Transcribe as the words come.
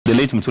the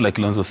late Mutula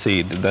Kilonzo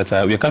said that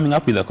we are coming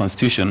up with a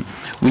constitution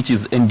which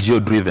is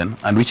NGO-driven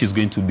and which is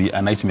going to be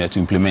a nightmare to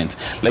implement.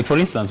 Like, for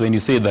instance, when you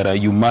say that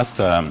you must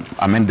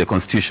amend the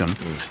constitution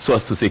so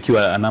as to secure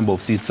a number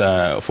of seats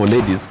for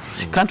ladies,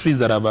 countries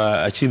that have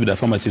achieved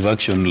affirmative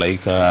action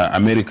like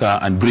America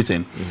and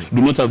Britain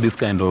do not have this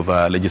kind of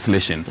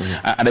legislation.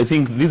 And I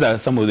think these are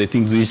some of the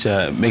things which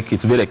make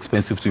it very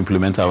expensive to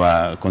implement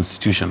our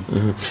constitution.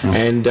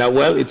 And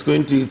well, it's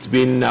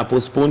been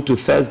postponed to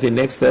Thursday,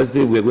 next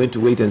Thursday. We're going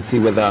to wait and see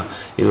whether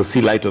it'll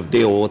see light of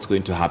day or what's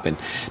going to happen.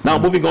 Now,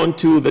 moving on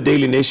to the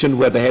Daily Nation,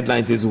 where the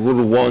headlines is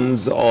Uhuru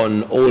warns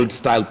on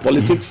old-style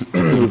politics.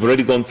 We've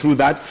already gone through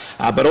that.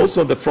 But also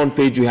on the front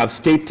page, we have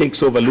State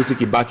takes over Lucy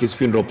Kibaki's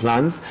funeral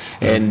plans.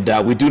 And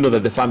we do know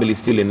that the family is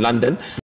still in London.